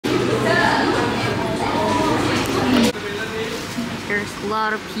there's a lot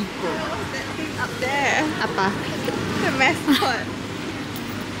of people. What's that thing up there? Apa? The mascot.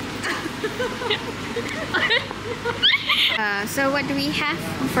 So what do we have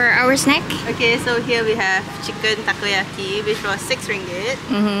for our snack? Okay, so here we have chicken takoyaki, which was 6 ringgit.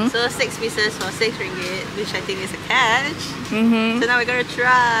 So 6 pieces for 6 ringgit, which I think is a catch. So now we're gonna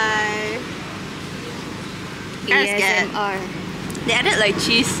try. Kind of scared. ASMR. They added like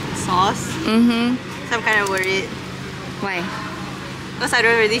cheese sauce. So I'm kind of worried. Why? Because I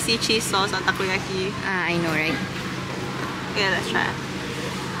don't really see cheese sauce on takoyaki. I know, right? Okay, let's try.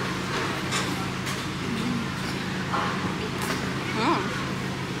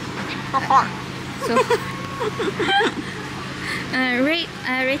 So hot. So,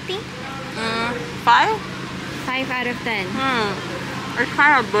 rating? 5? 5 out of 10. It's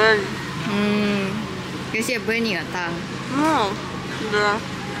kind of burnt. Because you're burning your tongue.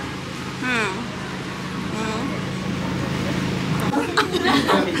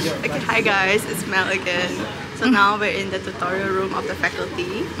 Okay, hi guys, it's Mel again. So now we're in the tutorial room of the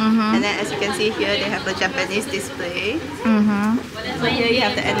faculty. And then as you can see here, they have a Japanese display. So here you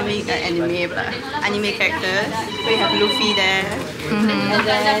have the anime characters. So you have Luffy there. And then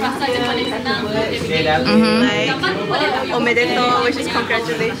here we have the words like Omedeto, which is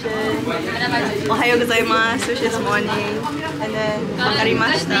congratulations. Ohayo gozaimasu, which is morning. And then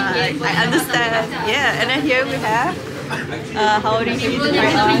Wakarimashita, like, I understand. Yeah, and then here we have how do you to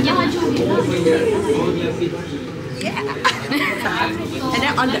try on? Yeah. And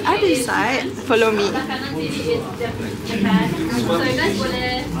then on the other side, follow me.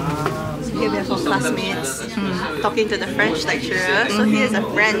 So here we have our classmates talking to the French lecturer. So here's a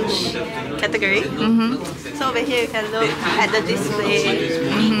French category. So over here you can look at the display.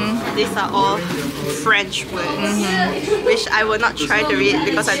 These are all French words, which I will not try to read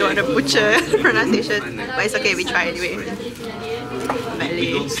because I don't want to butcher pronunciation. But it's okay, we try anyway. I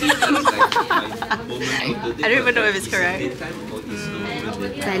don't even know if it's correct.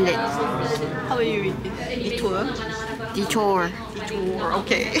 Valid. How will you read it? Detour? Detour. Detour,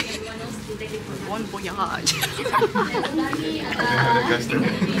 okay. Bon voyage.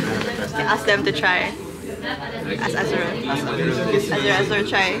 Ask them to try. Ask Azura. Azura,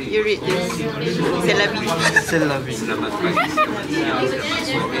 try. You read this. C'est la vie.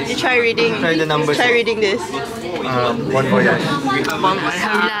 You try reading. Try the numbers. Try reading this. Bon voyage. Bon voyage.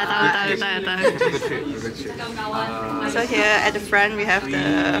 Tahu. So here at the front we have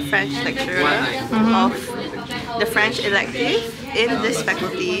the French lecturer of the French elective in this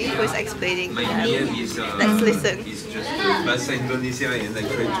faculty who is explaining to them. Let's listen. It's just Bahasa Indonesia and I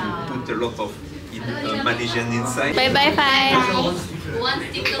try to put a lot of Malaysian inside. Bye bye, bye.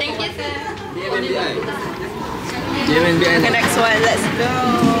 Thank you, sir. The next one, let's go.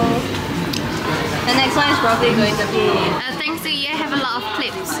 The next one is probably going to be. Thanks to you, I have a lot of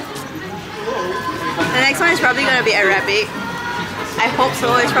clips. The next one is probably going to be Arabic. I hope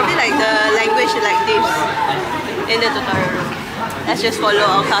so. It's probably like the language electives in the tutorial room. Let's just follow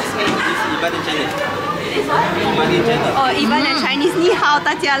our classmates. Oh, Ivan and Chinese. Ni hao,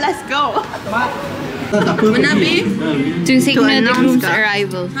 Tatya, let's go. To signal the groom's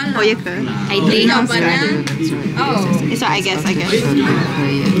arrival. Oh, yeah, ke? I think. Oh, it's right, I guess.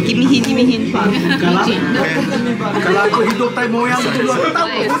 Give me hint. Kalau aku hidup time moyang dulu aku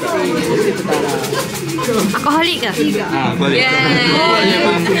tahu. Alcoholic ke?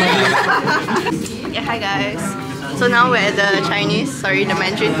 Yeah, hi guys. So now we're at the the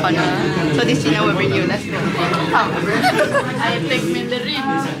Mandarin corner. So this Gina will bring you. Let's go. Come. I take Mandarin.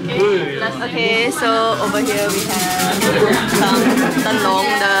 Okay, so over here we have some tanong,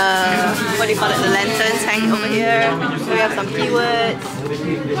 what do you call it? The lanterns hanging over here. So we have some keywords.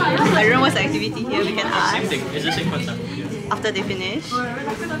 I don't know what's the activity here. We can ask. It's the same concept. After they finish,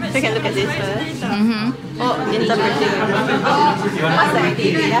 we can look at this first. Oh, interpreting. What's the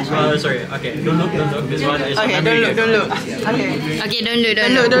activity? Sorry. Okay. Don't look. This one is. Okay, don't look. Okay. Okay,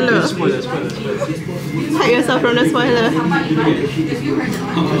 don't look. Spoiler. Hide yourself from the spoiler.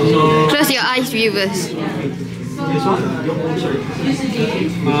 Close your eyes, viewers. This one,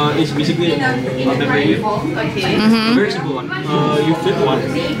 it's basically a memory game. Okay. Very simple one. You flip one,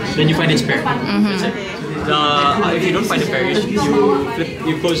 then you find its pair. That's it. If you don't find a pair,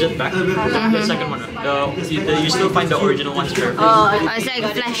 you close it back. The second one, you still find the original one's pair. Oh, It's like a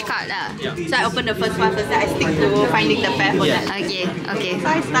flashcard lah. Yeah. so I open the first one first, then I stick to finding the pair for that. Okay. So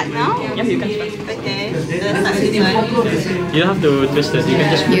I start now? Yeah, you can start. Okay. Let's start with this one. You don't have to twist it. You can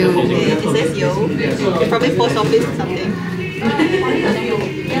just flip it using Okay, it says yo. Probably post office or something.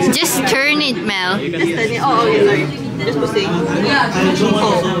 Just turn it, Mel. You can Just turn it. Oh, okay, sorry. Just pusing. I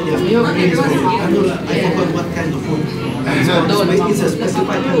forgot what kind of food. It's a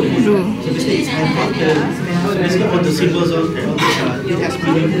specified food. So basically it's handcrafted. Basically all the symbols on it has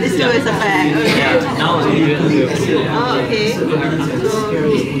meaning. This too is a bag. Okay. Yeah, now it's Oh, okay.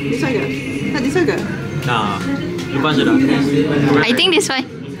 This one good. No, this one good. Nah, lupa sudah. I think this one.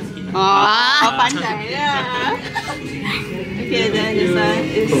 Oh, pandai. Yeah. Okay, then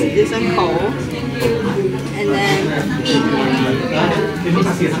this one cold. And then meat.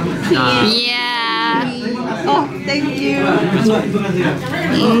 Yeah. Oh, thank you.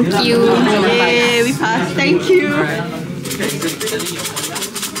 Thank you. Yay, we passed. Thank you.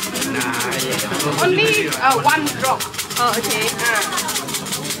 Only one drop. Oh, okay.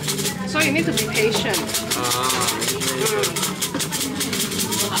 So you need to be patient.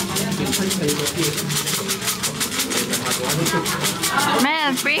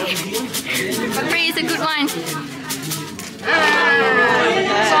 Man, free. Free is a good one.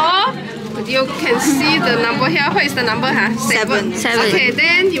 So you can see the number here. What is the number? Huh? Seven. Seven. Okay,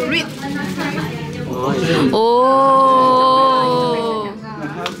 then you read. Oh.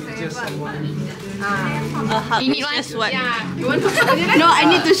 You need one? Just what? Yeah. You want to? No, I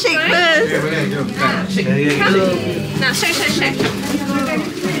need to shake first. Now shake.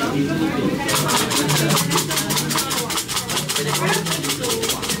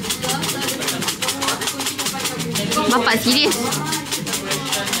 Bapak serius.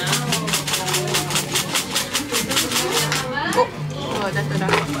 Oh, dah.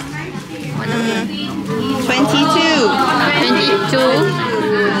 22.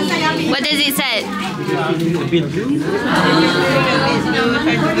 22. What does it say?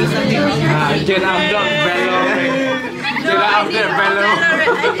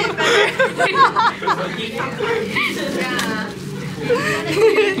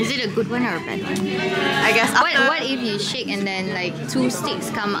 Is it a good one or a bad one? I guess after. What if you shake and then like 2 sticks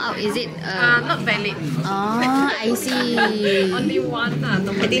come out? Is it Not valid. Oh, I see. Only one.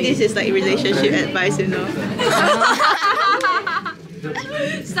 I think this is like relationship advice, you know.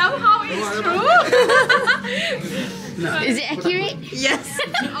 Somehow it's true. Is it accurate? Yes.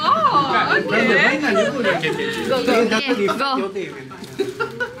 Oh, okay. Okay, go.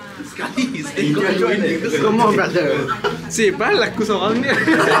 Come on, brother. Si, balak aku seorang ni.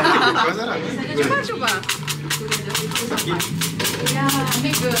 Cuba.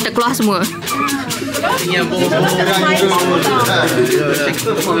 Terkeluar semua.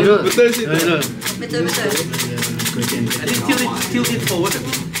 Betul sih. Betul. I think tilt it forward.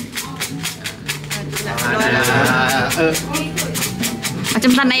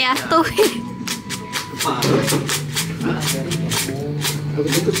 Macam tanah jatuh.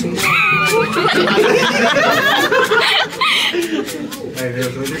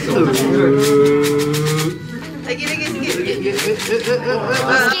 Lagi sikit.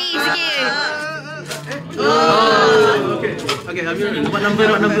 Sikit. Okay, Amir, what number?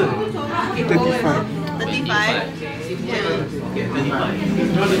 35.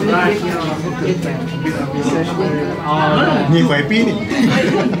 Ni YP ni.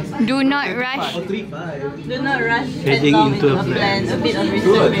 Do not rush. Do not rush Heading headlong into into a a plan. A bit of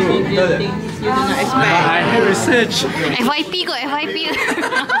research will reveal things you do not expect. I have research. FYP kot, FYP.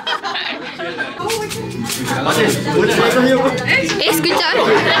 Sekejap.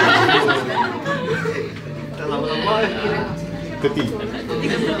 Teti.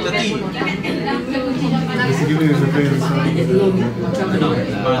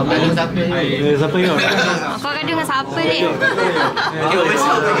 Siapa yang? Kau kan dengan siapa ni?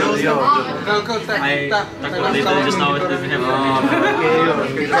 Kau tak Takut later just now it doesn't have.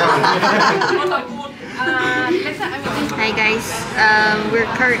 Hi guys, we're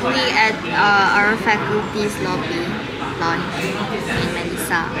currently at our faculty's lobby lounge in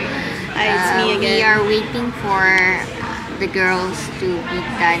Manisa. Hi, it's me again. We are waiting for the girls to be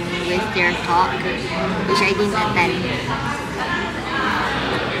done with their talk, which I didn't attend.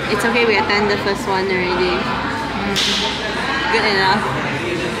 It's okay, we attend the first one already. Good enough.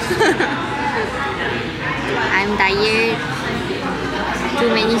 I'm tired.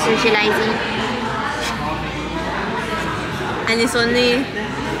 Too many socializing. And it's only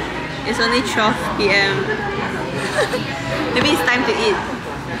 12 PM. Maybe it's time to eat.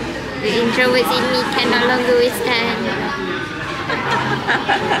 The introverts in me can no longer withstand.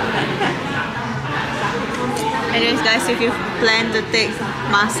 Anyways guys, if you plan to take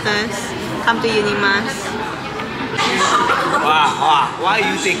masters, come to UNIMAS. Wah, why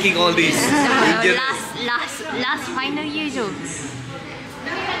are you taking all this? Last final year though.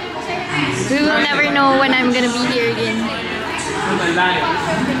 We will never know when I'm gonna be here again.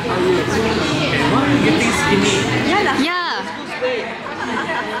 Getting skinny. Yeah.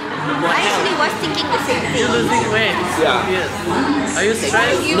 I actually was thinking the same thing. You're losing weight. Yeah. Yes. Are you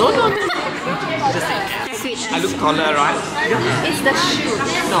stressed? You- No, no. I look taller, right? It's the shoe.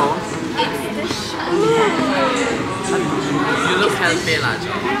 No. It's the shoe. You look healthy, lah,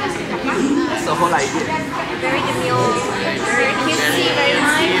 John. That's the whole idea. Very demure. Very cutesy, very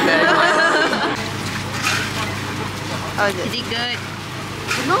nice. How is Is it? it good?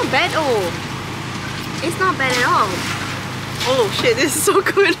 It's not bad, oh. It's not bad at all. Oh shit, this is so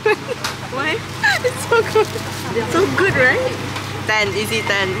good. Why? It's so good. It's so good, right? 10, easy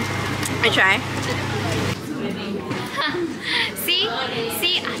 10. I try. See?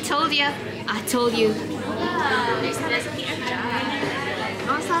 See? I told you. I told you.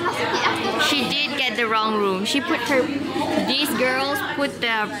 She did get the wrong room. She put her... These girls put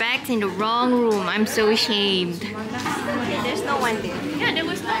their bags in the wrong room. I'm so ashamed. There's no one there. Yeah, there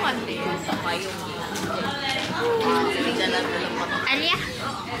was no one there. Alia?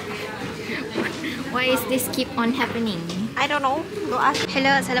 Why is this keep on happening? I don't know. Go ask. Hello,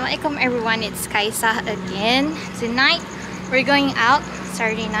 assalamualaikum everyone. It's Kaisa again. Tonight we're going out.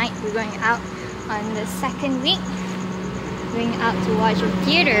 Saturday night we're going out on the second week. Going out to watch a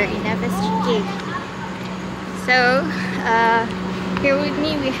theater in FSGK. So here with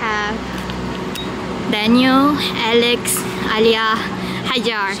me we have Daniel, Alex, Alia,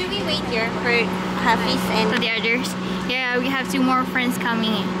 Hajar. Should we wait here for Hafiz and So the others, yeah, we have 2 more friends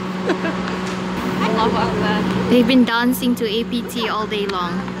coming in. Allahu Akbar. They've been dancing to APT all day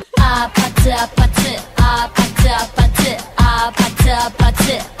long. Hafiz.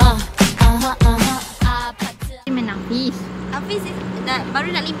 Hafiz is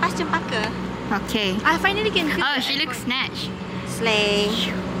baru nak limpas cempaka. Okay. I finally can feel Oh, the she looks snatched. slay.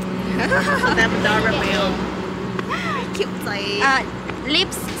 Cute like.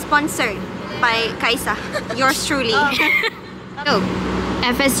 Lips sponsored by Kaisa. Yours truly. So,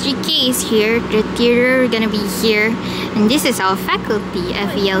 FSGK is here, the theater gonna be here, and this is our faculty,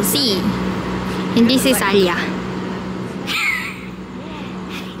 FELC. And this is Alia.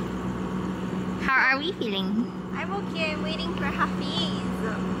 How are we feeling? I'm okay. I'm waiting for Hafiz.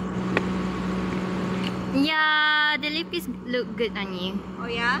 Yeah, the lip is look good on you. Oh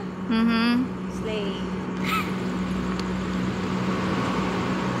yeah? Mm-hmm. Slay.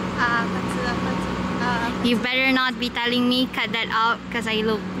 You better not be telling me cut that out because I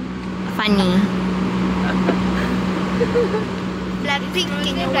look funny. Blackpink,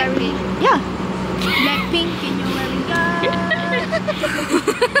 can you wear it? Yeah. Blackpink, can you wear it?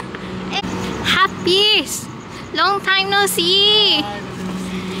 Hafiz! Long time no see!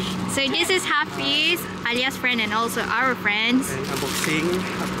 So this is Hafiz, Alia's friend and also our friends. Unboxing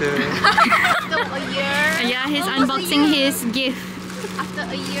after After a year. Yeah, he's Almost a unboxing year. his gift. After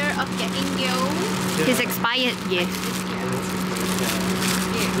a year of getting you. His expired gift.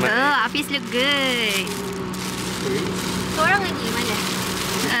 Oh, Hafiz look good. Korang lagi mana?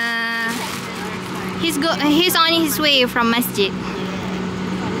 He's on his way from masjid.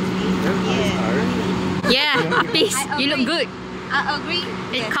 Yeah, Hafiz, you look good. I agree.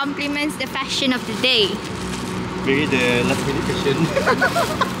 It complements the fashion of the day. maybe the last minute fashion.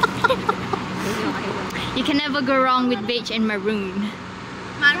 You can never go wrong with beige and maroon.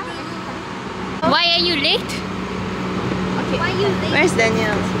 Maroon. Why are you late? Okay. Why you late? Where's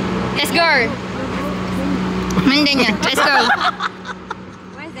Daniel? Let's go. Mandanya, let's go.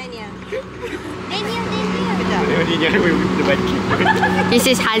 Where's Daniel? This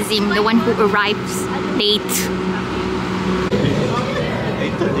is Hazim, the one who arrives late.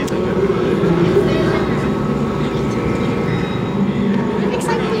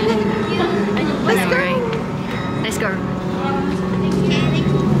 Let's go. Let's go.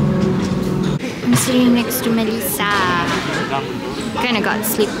 I'm sitting next to Melissa. Kind of got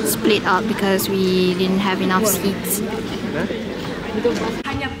split up because we didn't have enough seats.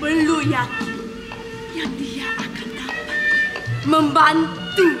 Hanya perlu yakin yang dia akan dapat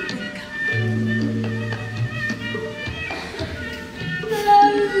membantu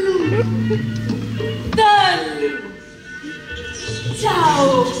terlalu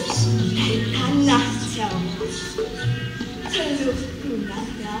jauh dari tanah Jawa, terlalu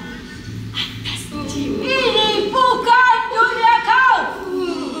berada atas jiwa. Ini bukan dunia kau.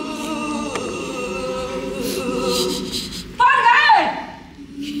 Pergi!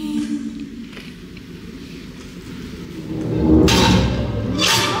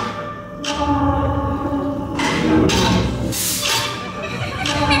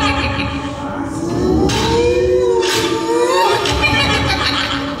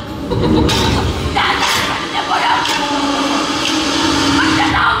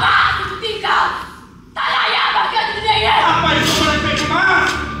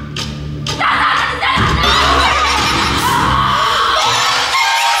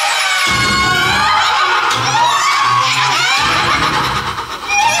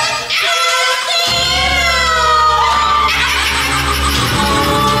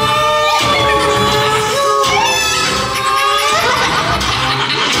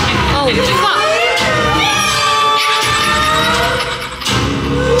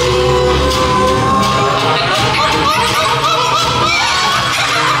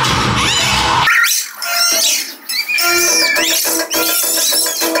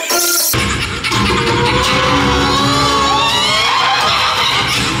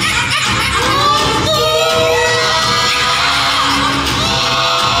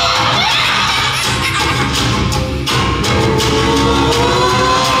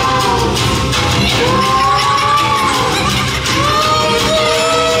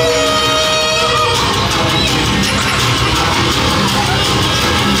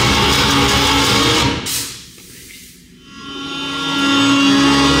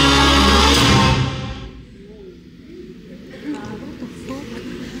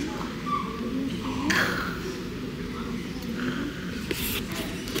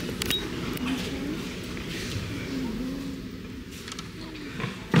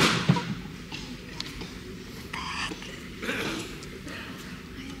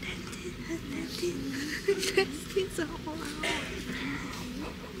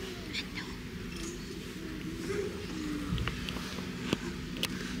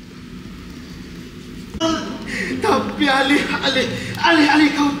 Tapi alih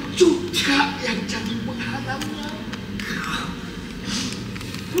kau juga yang jadi penghalangnya.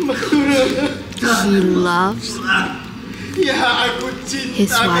 Makura. He loves Ya, aku cinta his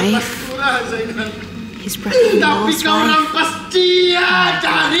wife, Makura, Zainal. his Tapi brother-in-law's kau wife. rampas dia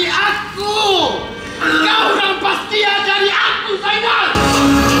dari aku. Kau rampas dia dari aku, Zainal.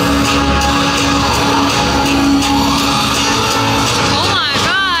 Oh my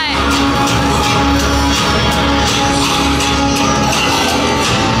god!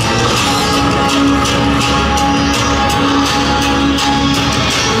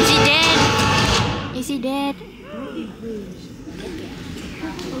 Is he dead? Is he dead?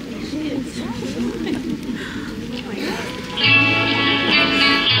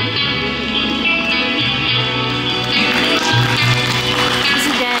 Is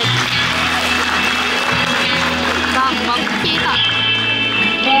he dead? Tak, mati tak?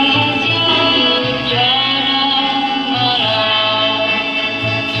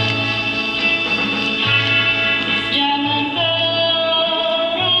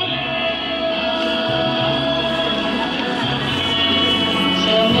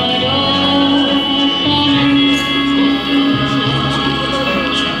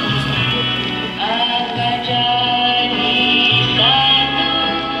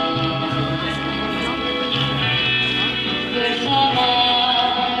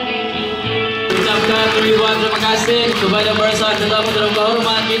 Ucapkan ribuan terima kasih kepada para tetamu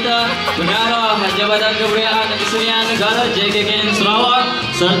terhormat kita, Pengarah Jabatan Kebudayaan dan Kesenian Negara JKKN Sarawak,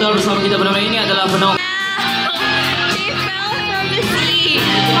 serta bersama kita pada malam ini adalah penuh. She fell from the sea.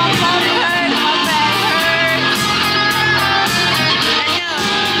 My butt hurt. My back hurt.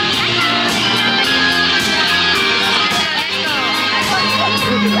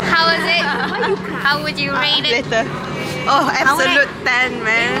 How was it? How would you rate it? Later. Oh, absolute 10,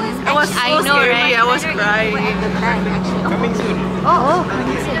 man. It was so I know, scary. right? I was crying. Coming soon. Oh,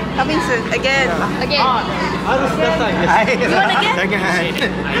 Coming soon again. again. Harus datang. Jangan.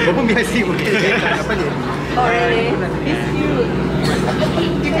 Kau pun biasa mungkin. Apa ni? Oh, really? It's cute.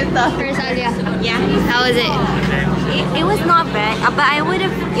 You can talk. First, Alia. Yeah, How was it? it was not bad, but it would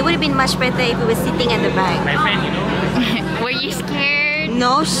have been much better if we were sitting at the back. My friend, you know. Were you scared?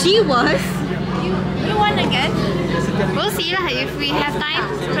 No, she was. You want again? We'll see lah if we have time.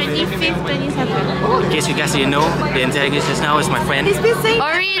 25th, 27th. In case you guys didn't know, the antagonist just now is my friend, He's been saying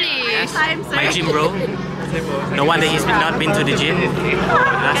Oh really? times, my gym bro. No wonder he's not been to the gym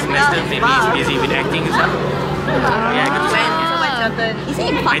last semester. Maybe he's busy with acting and stuff. Yeah, good to see you. So what's your turn? Is he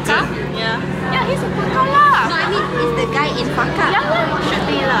in My Fakka? turn. Yeah. Yeah, he's in Fakka lah. No, I mean, is the guy in Fakka? Should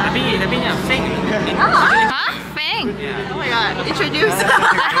be lah. Tapi yang Feng. Huh? Feng? Oh my god. Introduce.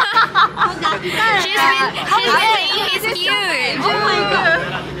 She's been saying he's cute. Oh my god.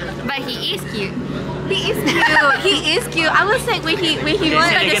 But he is cute. He is cute. He is cute. I was like when he wanted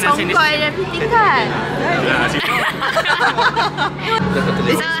the again, song I've seen this. call and everything kan.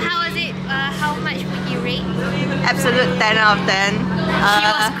 So how was it? How much would you rate? Absolute 10 out of 10. She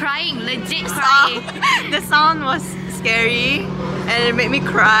was crying, legit crying. The sound was scary and it made me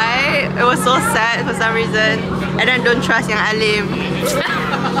cry. It was so sad for some reason. And then don't trust yang alim.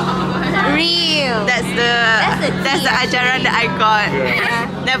 Real. That's the ajaran that I got.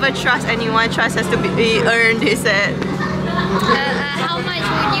 Never trust anyone. Trust has to be earned, he said. How much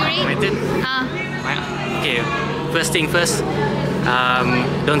would you rate? My turn. Okay, first thing first.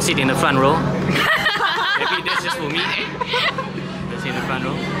 Don't sit in the front row. Maybe that's just for me. Don't sit in the front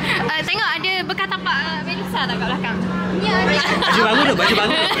row. Tengok ada bekas tapak Melissa tak kat belakang? Baju baru tu, baju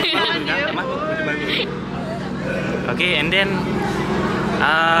baru. Okay, and then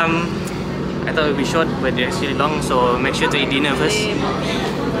I thought it would be short, but it's actually long. So make sure to eat dinner first.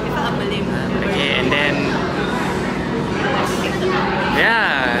 Okay, and then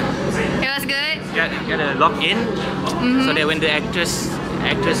yeah, It was good. gotta lock in so that when the actresses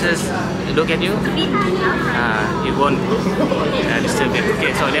look at you, it won't disturb you.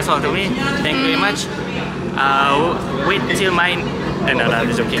 Okay, so that's all to me. Thank you very much. Wait till mine. No, I'm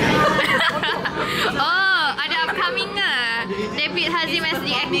just joking. Oh, ada upcoming lah. David Hazim as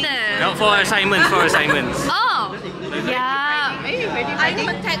the actor. No, for assignments. Oh, yeah. Are you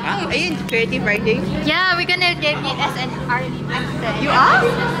in creative writing? Yeah, we're gonna David as an art actor. You are?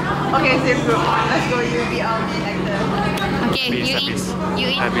 Okay, same group. Let's go. You be our main actor. Okay, you eat. You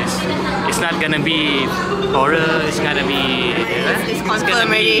eat. It's not gonna be horror. It's gonna be. It's confirmed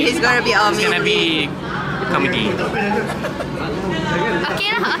already. He's gonna be our It's main gonna be comedy. Okay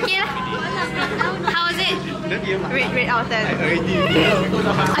lah. How was it? Rate out of 10.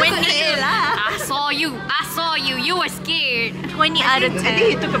 When I saw you. You were scared. 20 out of 10. I think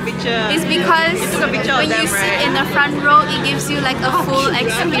he took a picture. It's because took a picture of when you them, sit right? in the front row, it gives you like a full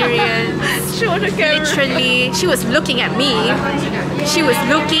experience. Show the camera. Literally, she was looking at me. She was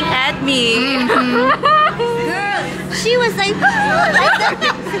looking at me. Girl, she was like,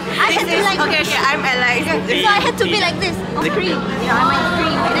 I had to like, Okay, I'm Alex. so I had to be like this on screen. You know, I'm on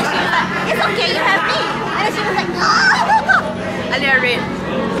screen. And then she was like, it's okay, you have me. And then she was like, A little red.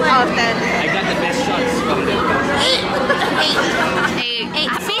 Out of 10. I got the best shots from the Eight.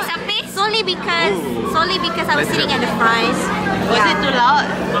 Solely because I was sitting at the front. Was it too loud?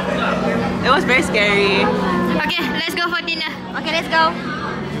 It was very scary. Okay, let's go for dinner. Okay, let's go.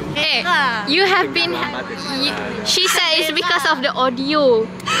 Hey, you have been. She said it's because of the audio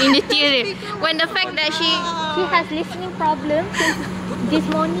in the theater. When the fact that she has listening problems since this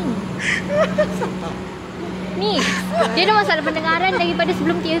morning. Ni, dia ada masalah pendengaran daripada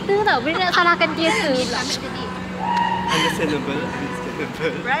sebelum teater tau. Bila nak salahkan teater pula. Understandable.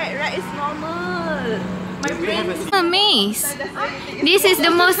 Right, it's normal. My brain is Amazed. This is the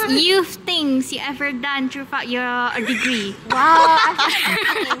most youth things you ever done throughout your degree. Wow.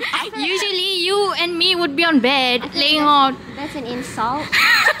 Usually you and me would be on bed, laying on. That's an insult.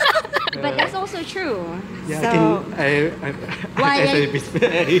 But that's also true. Yeah, So, I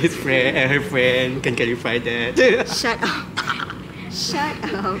his friend, her friend can clarify that. shut up. Shut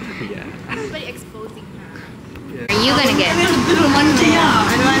up. Yeah. Everybody exposing her. Are you gonna get? I don't want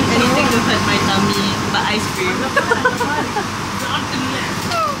anything to hurt my tummy, but ice cream.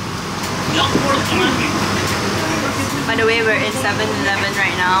 By the way, we're in 7-Eleven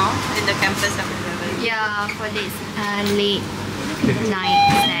right now, in the campus 7-Eleven. Yeah, for this late night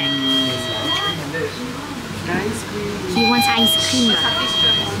snack. He wants ice cream.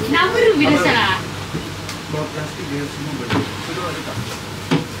 Kenapa tu bila salah?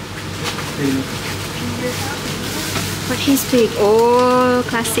 What is big? Oh,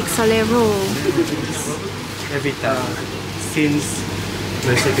 classic Solero. Every time since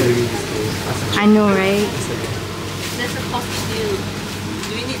my secondary school. I know, right? There's a coffee deal.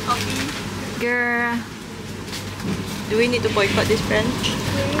 Do we need coffee? Girl, Do we need to boycott this brand?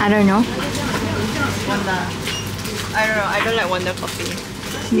 I don't know. Wanda. I don't know, I don't like Wanda coffee.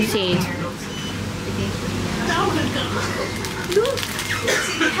 You say. Look,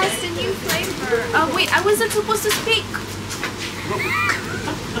 it has the new flavor. Oh wait, I wasn't supposed to speak.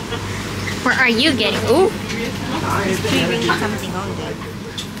 Where are you getting? Oh, Something on there.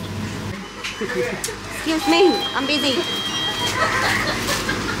 Excuse me, I'm busy.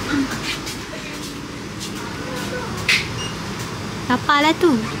 lapar lah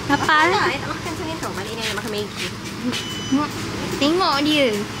tu. Lapar lah. I nak makan sangat tau. Balik ni nak makan Maggi. Tengok dia.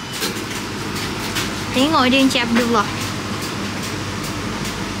 Tengok dia Encik Abdullah.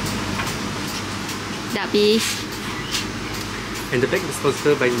 Dah habis. And the bag is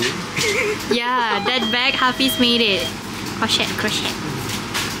sponsored by me. Yeah, that bag Hafiz made it. Crochet.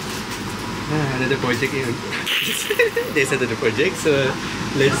 Another project. There's another project, so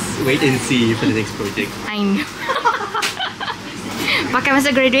let's wait and see for the next project. I know. Pakai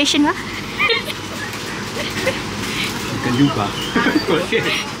masa graduation lah. Bukan lupa. Okay.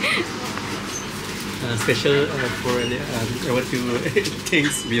 Special for I want to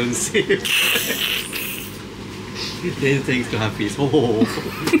thanks Beyonce. Then thanks to Hafiz. Oh,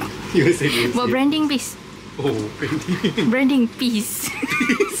 you say Beyonce. Buat branding please. Oh, branding. Branding peace.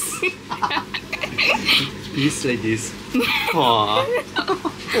 Peace like this. Aww.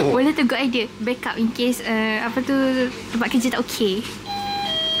 Oh. Boleh tu good idea. Backup in case apa tu tempat kerja tak okay.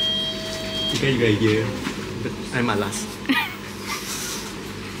 Good idea. But I'm malas.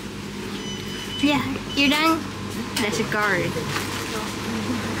 Yeah, you done? That's a guard.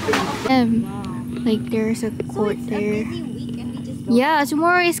 Like there's a court there. Yeah,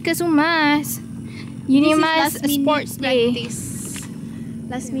 tomorrow is Kasumas. UNIMAS Sports Day.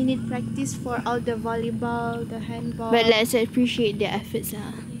 Last minute practice for all the volleyball, the handball. But let's appreciate their efforts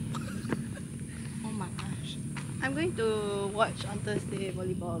lah. Oh my gosh. I'm going to watch on Thursday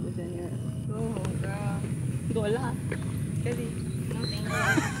volleyball with Daniel. Oh girl. Go lah. Sekali. No thank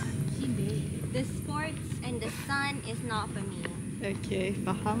you. The sports and the sun is not for me. Okay,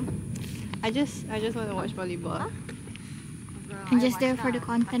 faham. I just want to watch volleyball. Girl, I'm I just there watched for the that.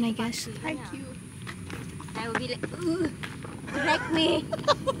 content, I guess. Thank you. I will be like, ooh, direct me.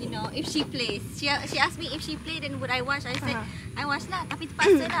 You know, if she plays. She asked me if she played, then would I watch? I said, I watch lah, tapi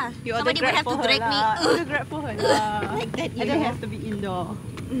terpaksa lah. You order Somebody would Grab have for to her direct me. lah. Order Grab for her lah. Like that, I you don't know. have to be indoor.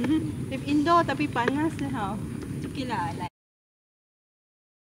 If indoor tapi panas then how? It's okay lah, like